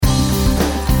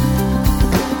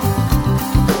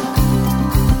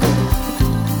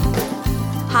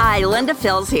Hi, Linda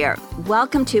Fields here.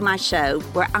 Welcome to my show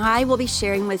where I will be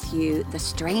sharing with you the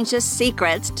strangest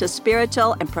secrets to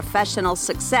spiritual and professional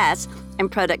success and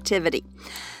productivity.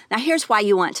 Now, here's why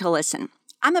you want to listen.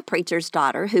 I'm a preacher's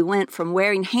daughter who went from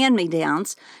wearing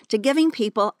hand-me-downs to giving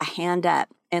people a hand up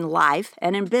in life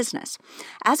and in business.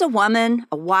 As a woman,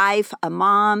 a wife, a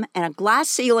mom, and a glass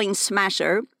ceiling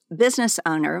smasher, business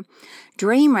owner,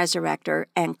 dream resurrector,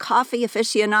 and coffee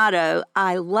aficionado,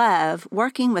 I love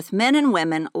working with men and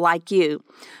women like you,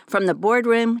 from the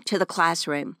boardroom to the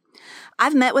classroom.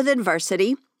 I've met with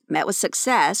adversity, met with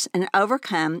success, and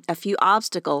overcome a few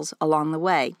obstacles along the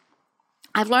way.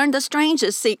 I've learned the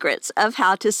strangest secrets of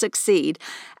how to succeed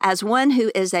as one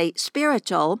who is a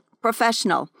spiritual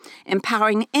professional,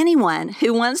 empowering anyone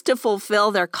who wants to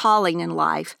fulfill their calling in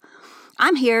life.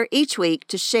 I'm here each week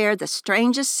to share the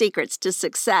strangest secrets to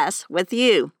success with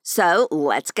you. So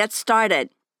let's get started.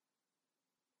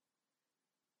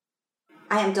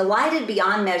 I am delighted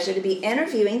beyond measure to be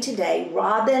interviewing today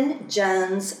Robin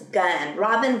Jones-Gunn.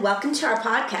 Robin, welcome to our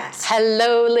podcast.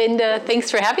 Hello, Linda.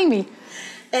 Thanks for having me.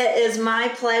 It is my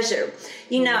pleasure.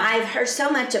 You know, I've heard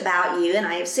so much about you, and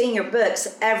I have seen your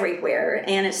books everywhere,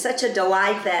 and it's such a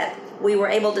delight that we were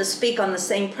able to speak on the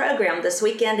same program this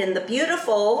weekend in the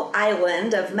beautiful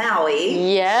island of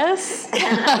Maui. Yes.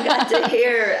 And I got to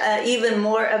hear even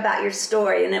more about your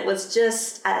story, and it was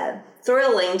just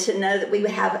thrilling to know that we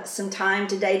would have some time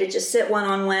today to just sit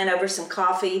one-on-one over some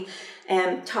coffee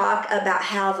and talk about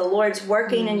how the Lord's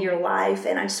working in your life.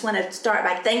 And I just want to start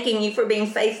by thanking you for being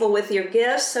faithful with your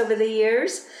gifts over the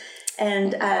years.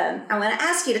 And I want to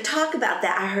ask you to talk about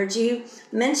that. I heard you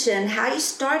mention how you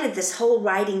started this whole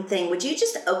writing thing. Would you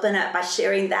just open up by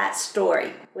sharing that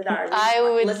story with our listeners? I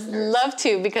would love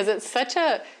to, because it's such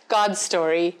a God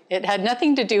story. It had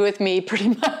nothing to do with me, pretty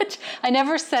much. I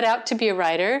never set out to be a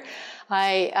writer.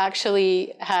 I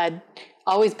actually had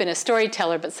always been a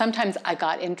storyteller, but sometimes I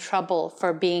got in trouble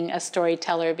for being a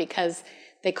storyteller because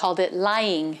they called it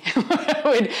lying. I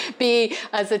would be,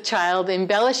 as a child,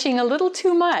 embellishing a little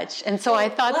too much. And so I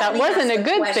thought that wasn't a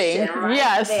good thing. Right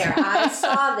yes. There. I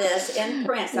saw this in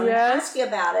print. So I'm going to ask you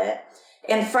about it.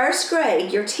 In first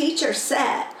grade, your teacher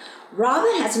said,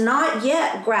 Robin has not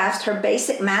yet grasped her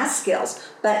basic math skills,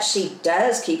 but she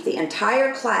does keep the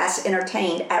entire class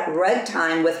entertained at rug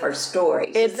time with her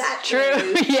stories. Is that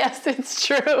true? Yes, it's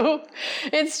true.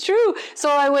 It's true. So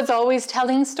I was always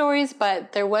telling stories,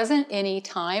 but there wasn't any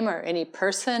time or any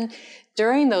person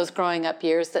during those growing up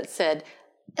years that said,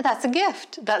 that's a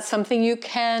gift. That's something you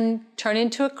can turn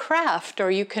into a craft, or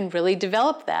you can really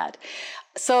develop that.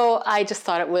 So I just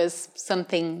thought it was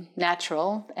something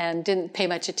natural and didn't pay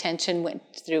much attention. Went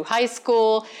through high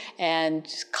school and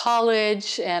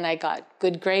college, and I got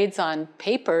good grades on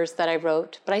papers that I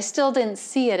wrote, but I still didn't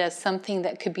see it as something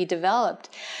that could be developed.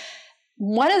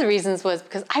 One of the reasons was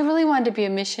because I really wanted to be a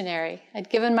missionary. I'd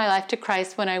given my life to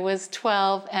Christ when I was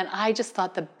 12, and I just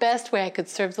thought the best way I could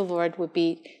serve the Lord would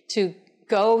be to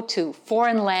go to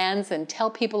foreign lands and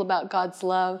tell people about God's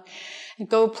love, and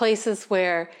go places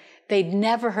where they'd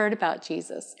never heard about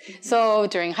Jesus. Mm-hmm. So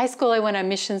during high school, I went on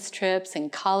missions trips. In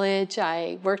college,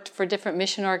 I worked for different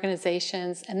mission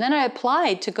organizations. And then I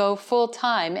applied to go full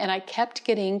time, and I kept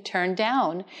getting turned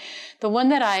down. The one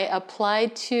that I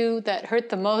applied to that hurt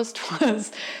the most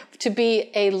was to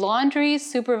be a laundry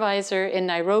supervisor in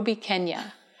Nairobi,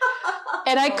 Kenya.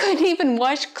 And I couldn't even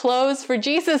wash clothes for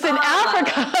Jesus in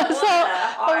Africa. So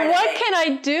what can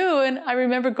I do? And I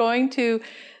remember going to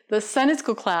the Sunday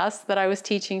school class that I was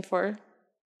teaching for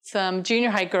some junior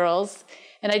high girls.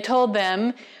 And I told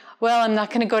them, well, I'm not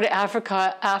going to go to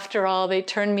Africa after all. They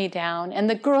turned me down. And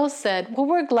the girls said, well,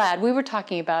 we're glad. We were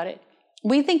talking about it.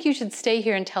 We think you should stay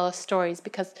here and tell us stories,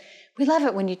 because we love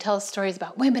it when you tell us stories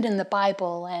about women in the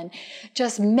Bible and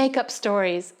just make up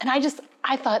stories. And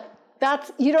I thought,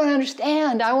 you don't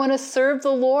understand. I want to serve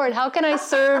the Lord. How can I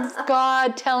serve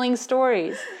God telling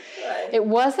stories? Right. It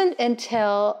wasn't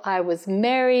until I was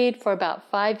married for about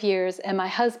 5 years, and my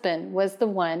husband was the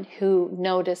one who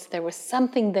noticed there was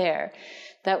something there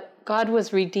that God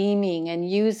was redeeming and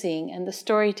using, and the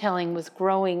storytelling was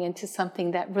growing into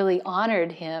something that really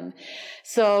honored him.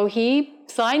 So he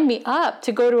signed me up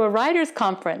to go to a writer's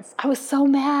conference. I was so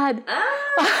mad.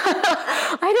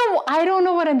 I don't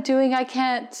know what I'm doing. I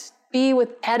can't be with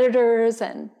editors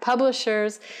and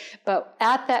publishers. But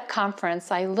at that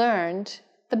conference, I learned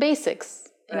the basics.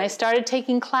 And I started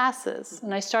taking classes,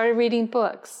 and I started reading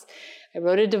books. I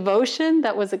wrote a devotion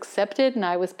that was accepted, and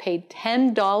I was paid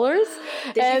 $10.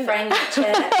 Did you frame the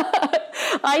check?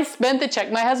 I spent the check.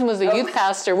 My husband was a youth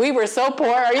pastor. We were so poor.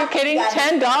 Are you kidding?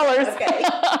 $10. Okay.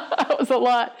 That was a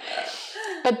lot.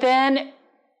 But then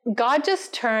God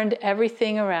just turned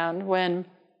everything around when,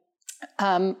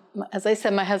 as I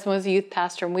said, my husband was a youth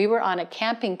pastor, and we were on a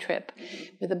camping trip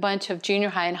with a bunch of junior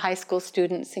high and high school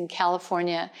students in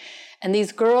California. And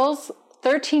these girls,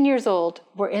 13 years old,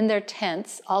 were in their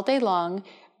tents all day long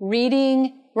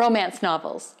reading romance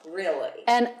novels. Really?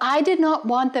 And I did not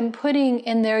want them putting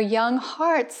in their young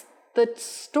hearts the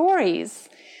stories.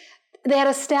 They had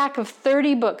a stack of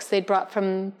 30 books they'd brought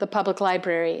from the public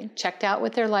library, checked out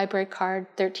with their library card,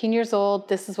 13 years old,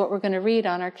 this is what we're going to read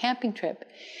on our camping trip.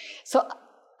 So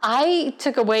I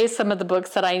took away some of the books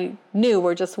that I knew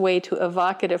were just way too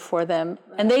evocative for them.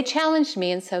 Right. And they challenged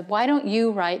me and said, why don't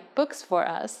you write books for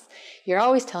us? You're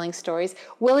always telling stories.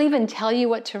 We'll even tell you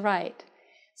what to write.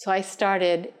 So I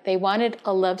started. They wanted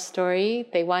a love story.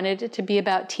 They wanted it to be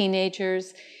about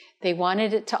teenagers. They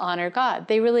wanted it to honor God.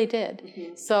 They really did.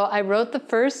 Mm-hmm. So I wrote the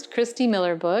first Christy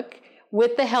Miller book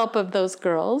with the help of those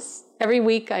girls. Every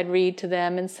week I'd read to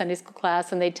them in Sunday school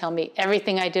class, and they'd tell me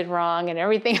everything I did wrong and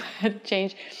everything I had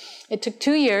changed. It took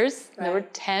 2 years. Right. There were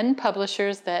 10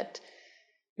 publishers that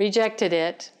rejected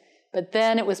it, but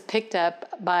then it was picked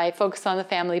up by Focus on the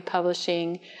Family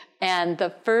Publishing, and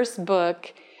the first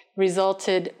book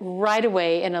resulted right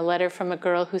away in a letter from a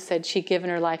girl who said she'd given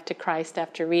her life to Christ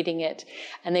after reading it,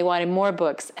 and they wanted more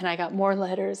books, and I got more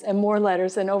letters,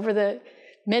 and over the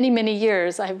many, many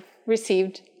years, I've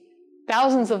received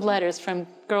thousands of letters from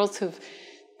girls who've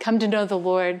come to know the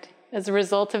Lord as a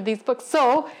result of these books.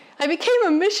 So I became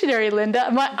a missionary, Linda.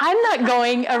 I'm not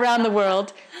going around the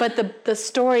world, but the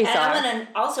stories and are. I'm going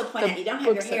to also point out, you don't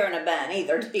have your hair in a bun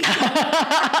either, do you?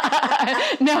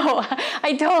 No,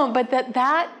 I don't. But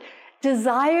that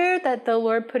desire that the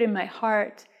Lord put in my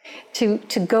heart to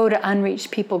go to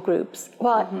unreached people groups,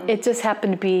 well, it just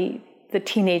happened to be the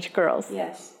teenage girls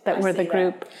that were the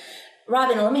group.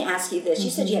 Robin, let me ask you this. You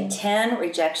said you had 10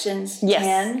 rejections. Yes.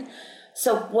 10.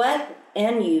 So what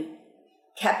in you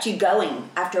kept you going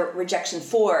after rejection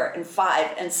 4 and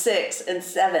 5 and 6 and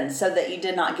 7 so that you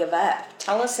did not give up?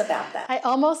 Tell us about that. I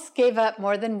almost gave up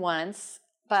more than once,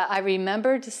 but I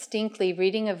remember distinctly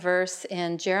reading a verse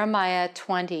in Jeremiah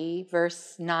 20,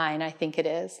 verse 9, I think it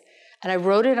is. And I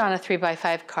wrote it on a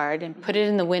 3x5 card and put it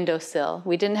in the windowsill.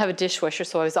 We didn't have a dishwasher,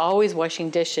 so I was always washing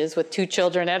dishes with 2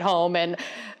 children at home and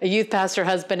a youth pastor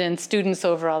husband and students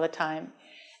over all the time.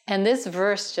 And this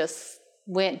verse just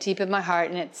went deep in my heart,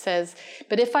 and it says,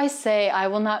 but if I say I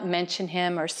will not mention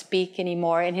him or speak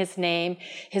anymore in his name,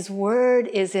 his word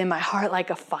is in my heart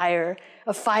like a fire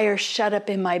shut up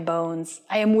in my bones.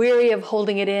 I am weary of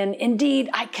holding it in. Indeed,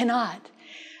 I cannot.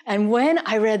 And when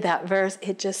I read that verse,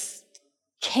 it just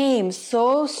came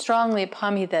so strongly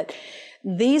upon me that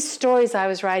these stories I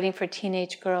was writing for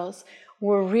teenage girls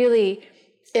were really,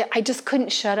 I just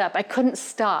couldn't shut up. I couldn't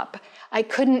stop. I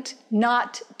couldn't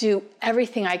not do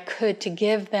everything I could to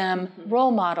give them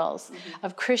role models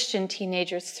of Christian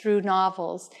teenagers through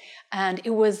novels. And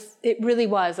it really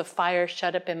was a fire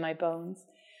shut up in my bones.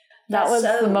 That was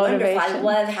so the motivation. Wonderful. I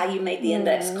love how you made the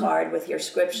index card with your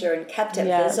scripture and kept it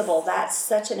visible. That's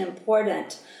such an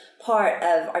important part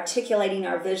of articulating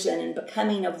our vision and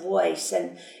becoming a voice.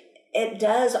 And it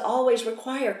does always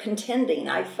require contending,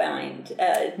 I find.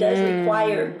 It does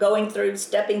require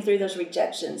stepping through those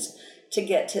rejections to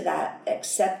get to that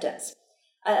acceptance.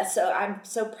 So I'm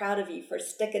so proud of you for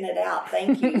sticking it out.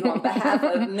 Thank you on behalf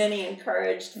of many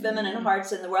encouraged feminine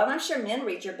hearts in the world. I'm sure men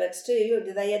read your books too.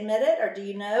 Do they admit it, or do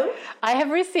you know? I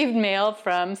have received mail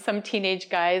from some teenage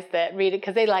guys that read it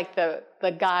because they like the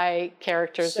guy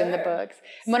characters in the books.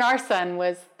 When our son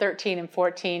was 13 and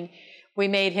 14, we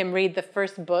made him read the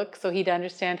first book so he'd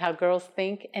understand how girls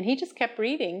think, and he just kept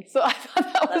reading. So I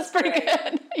thought that was pretty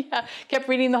good. Yeah, kept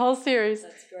reading the whole series.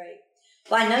 That's great.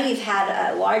 Well, I know you've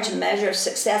had a large measure of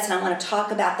success, and I want to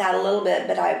talk about that a little bit,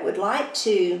 but I would like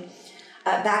to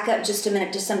back up just a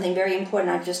minute to something very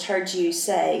important I've just heard you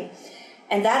say,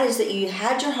 and that is that you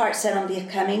had your heart set on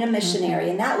becoming a missionary,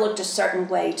 and that looked a certain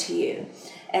way to you.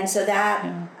 And so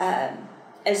that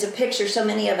is a picture so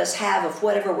many of us have of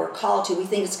whatever we're called to. We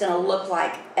think it's going to look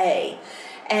like A.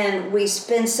 And we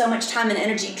spend so much time and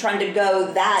energy trying to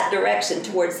go that direction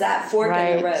towards that fork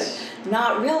in the road,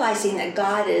 not realizing that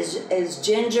God is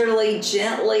gingerly,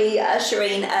 gently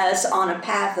ushering us on a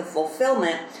path of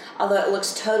fulfillment, although it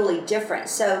looks totally different.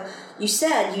 So you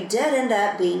said you did end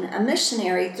up being a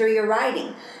missionary through your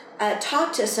writing.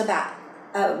 Talk to us about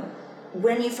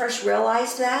when you first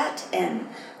realized that and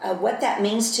what that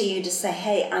means to you to say,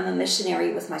 hey, I'm a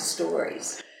missionary with my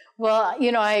stories. Well,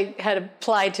 I had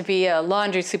applied to be a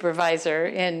laundry supervisor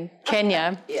in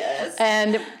Kenya. Yes.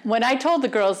 And when I told the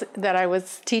girls that I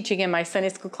was teaching in my Sunday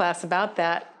school class about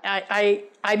that, I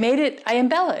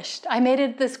embellished. I made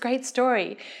it this great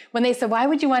story. When they said, why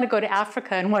would you want to go to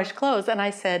Africa and wash clothes? And I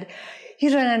said, you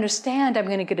don't understand. I'm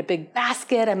going to get a big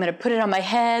basket. I'm going to put it on my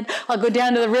head. I'll go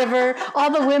down to the river.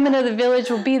 All the women of the village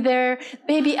will be there.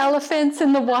 Baby elephants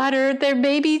in the water. Their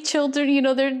baby children,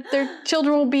 their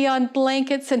children will be on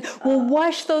blankets, and we'll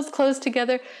wash those clothes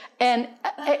together. And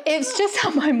it's just how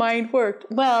my mind worked.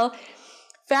 Well,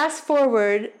 fast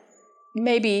forward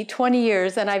maybe 20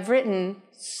 years, and I've written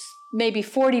maybe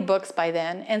 40 books by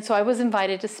then. And so I was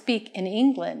invited to speak in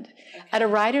England at a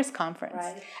writers' conference.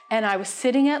 Right. And I was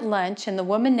sitting at lunch, and the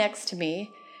woman next to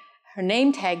me, her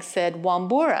name tag said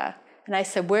Wambura. And I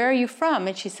said, where are you from?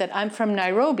 And she said, I'm from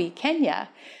Nairobi, Kenya.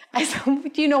 I said,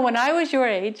 when I was your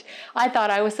age, I thought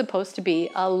I was supposed to be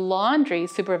a laundry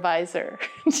supervisor.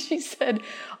 She said,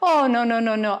 oh,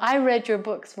 no. I read your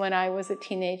books when I was a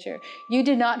teenager. You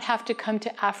did not have to come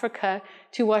to Africa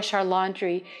to wash our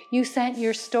laundry. You sent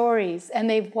your stories, and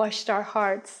they've washed our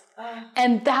hearts.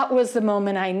 And that was the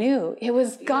moment I knew. It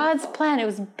was God's plan. It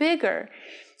was bigger.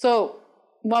 So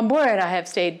Wambura and I have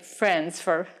stayed friends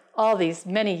for all these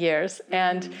many years.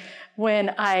 And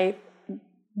when I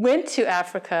went to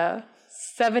Africa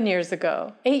 8 years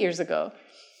ago,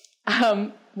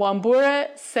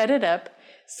 Wambura set it up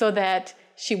so that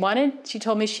she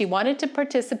told me she wanted to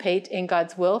participate in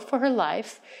God's will for her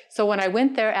life. So when I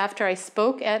went there after I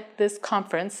spoke at this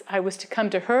conference, I was to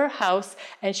come to her house,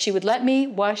 and she would let me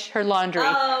wash her laundry.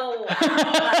 Oh,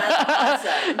 that's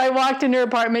awesome. I walked in her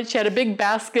apartment. She had a big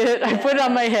basket. I put it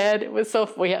on my head.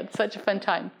 We had such a fun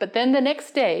time. But then the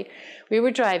next day, we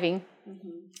were driving,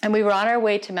 and we were on our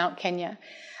way to Mount Kenya.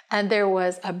 And there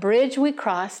was a bridge we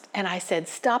crossed, and I said,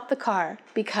 stop the car,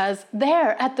 because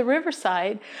there at the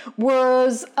riverside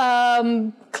was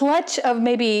a clutch of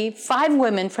maybe 5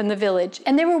 women from the village,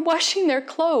 and they were washing their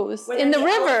clothes in the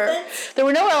river. Elephants? There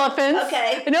were no elephants,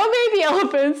 okay. No baby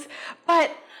elephants,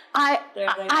 but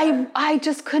I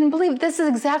just couldn't believe it. This is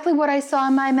exactly what I saw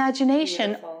in my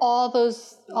imagination. Beautiful.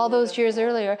 all those years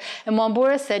earlier. And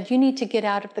Wambura said, you need to get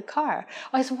out of the car.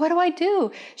 I said, what do I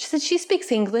do? She said, she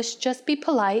speaks English. Just be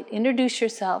polite. Introduce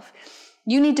yourself.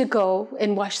 You need to go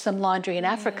and wash some laundry in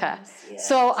Africa. Yes.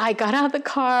 So I got out of the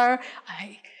car.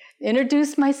 I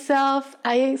introduced myself.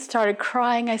 I started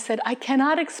crying. I said, I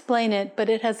cannot explain it, but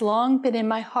it has long been in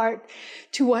my heart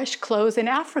to wash clothes in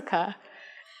Africa.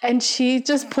 And she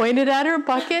just pointed at her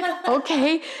bucket.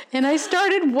 Okay. And I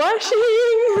started washing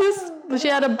this. She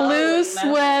had a blue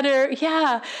sweater.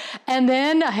 Yeah. And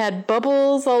then I had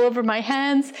bubbles all over my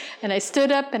hands. And I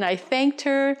stood up and I thanked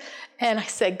her. And I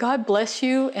said, God bless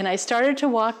you. And I started to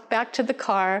walk back to the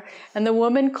car. And the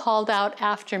woman called out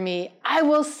after me, I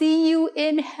will see you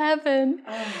in heaven.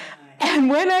 Oh,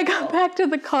 and when I got back to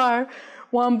the car,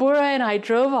 Wambura and I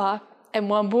drove off. And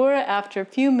Wambura, after a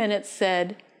few minutes,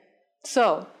 said,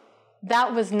 so,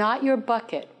 that was not your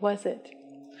bucket, was it?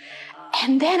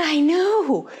 And then I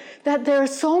knew that there are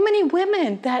so many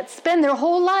women that spend their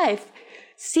whole life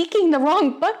seeking the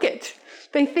wrong bucket.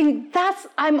 They think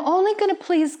I'm only going to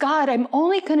please God. I'm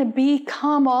only going to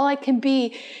become all I can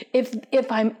be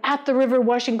if I'm at the river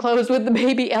washing clothes with the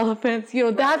baby elephants.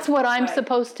 That's what I'm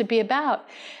supposed to be about.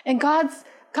 And God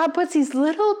puts these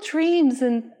little dreams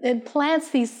and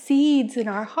plants these seeds in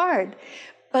our heart.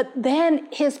 But then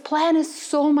his plan is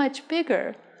so much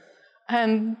bigger.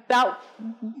 And that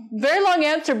very long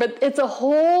answer, but it's a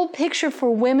whole picture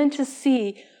for women to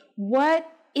see. What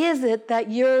is it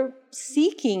that you're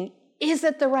seeking? Is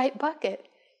it the right bucket?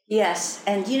 Yes.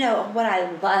 And what I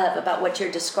love about what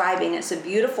you're describing, it's a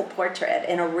beautiful portrait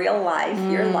in a real life,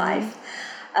 your life,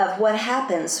 of what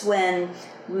happens when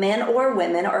men or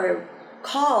women are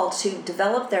called to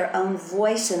develop their own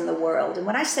voice in the world. And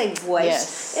when I say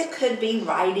voice, It could be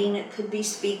writing, it could be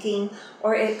speaking,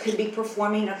 or it could be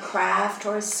performing a craft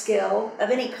or a skill of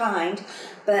any kind.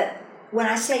 But when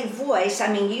I say voice,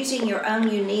 I mean using your own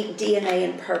unique DNA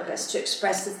and purpose to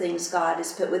express the things God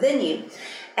has put within you.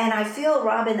 And I feel,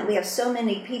 Robin, that we have so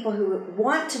many people who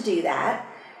want to do that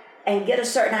and get a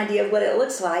certain idea of what it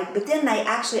looks like, but then they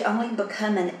actually only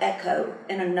become an echo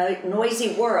in a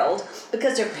noisy world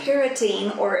because they're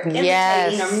parroting or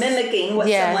imitating or mimicking what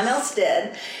someone else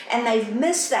did. And they've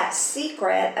missed that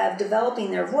secret of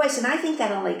developing their voice. And I think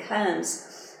that only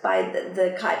comes by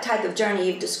the type of journey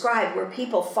you've described, where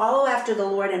people follow after the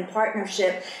Lord in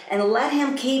partnership and let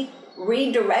him keep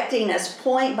redirecting us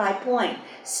point by point,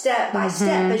 step by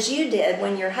step, as you did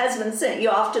when your husband sent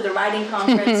you off to the writing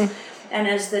conference. and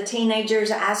as the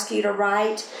teenagers ask you to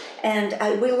write.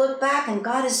 And we look back, and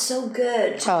God is so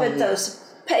good to put those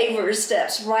paver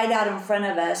steps right out in front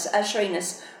of us, ushering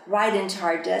us right into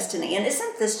our destiny. And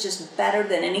isn't this just better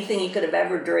than anything you could have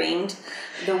ever dreamed,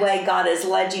 the way God has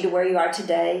led you to where you are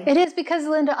today? It is, because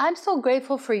Linda, I'm so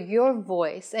grateful for your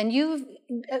voice. And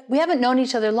we haven't known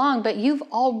each other long, but you've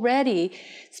already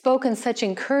spoken such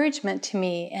encouragement to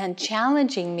me and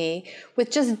challenging me with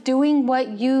just doing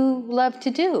what you love to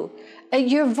do.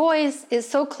 Your voice is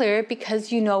so clear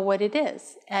because you know what it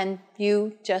is, and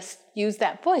you just use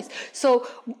that voice. So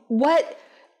what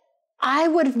I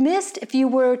would have missed if you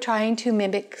were trying to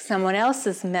mimic someone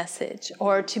else's message,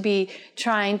 or to be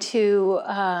trying to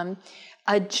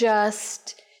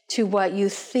adjust to what you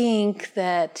think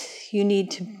that you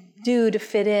need to do to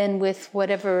fit in with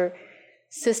whatever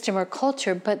system or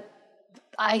culture. But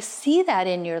I see that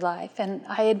in your life, and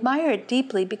I admire it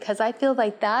deeply, because I feel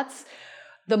like that's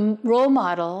the role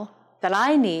model that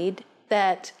I need,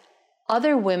 that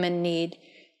other women need,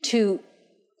 to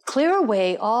clear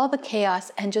away all the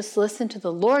chaos and just listen to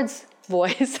the Lord's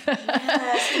voice.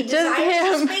 Yes, he just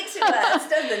Him. to speak to us,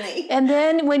 doesn't he? And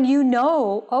then when you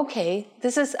know, okay,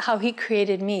 this is how He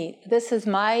created me. This is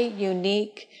my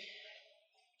unique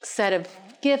set of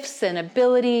gifts and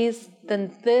abilities.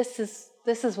 Then this is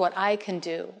what I can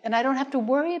do, and I don't have to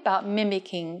worry about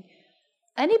mimicking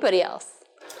anybody else.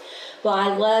 Well,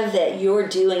 I love that you're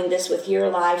doing this with your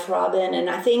life, Robin, and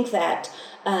I think that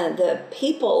the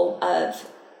people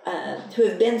who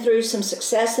have been through some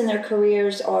success in their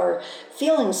careers are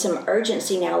feeling some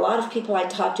urgency now. A lot of people I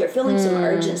talk to are feeling some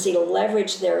urgency to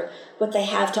leverage what they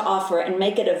have to offer and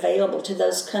make it available to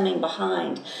those coming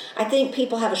behind. I think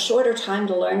people have a shorter time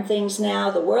to learn things now.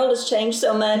 The world has changed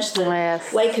so much. The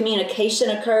way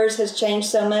communication occurs has changed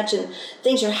so much, and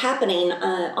things are happening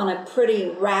on a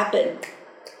pretty rapid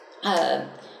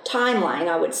timeline,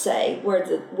 I would say,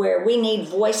 where we need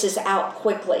voices out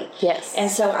quickly. Yes.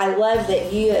 And so I love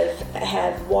that you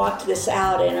have walked this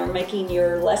out and are making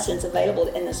your lessons available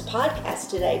in this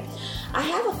podcast today. I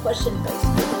have a question for you.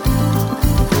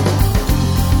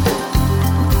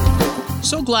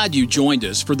 So glad you joined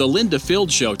us for the Linda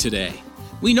Field Show today.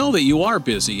 We know that you are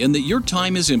busy and that your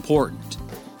time is important.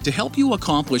 To help you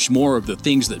accomplish more of the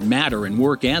things that matter in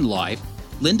work and life,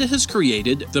 Linda has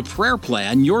created the Prayer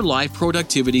Plan Your Life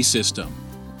Productivity System.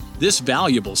 This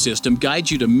valuable system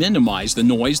guides you to minimize the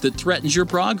noise that threatens your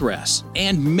progress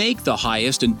and make the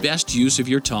highest and best use of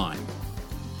your time.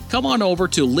 Come on over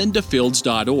to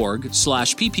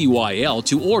lindafields.org/PPYL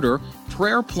to order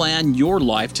Prayer Plan Your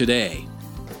Life today.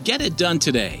 Get it done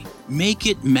today. Make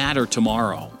it matter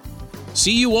tomorrow.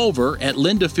 See you over at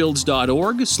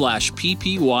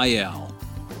lindafields.org/PPYL.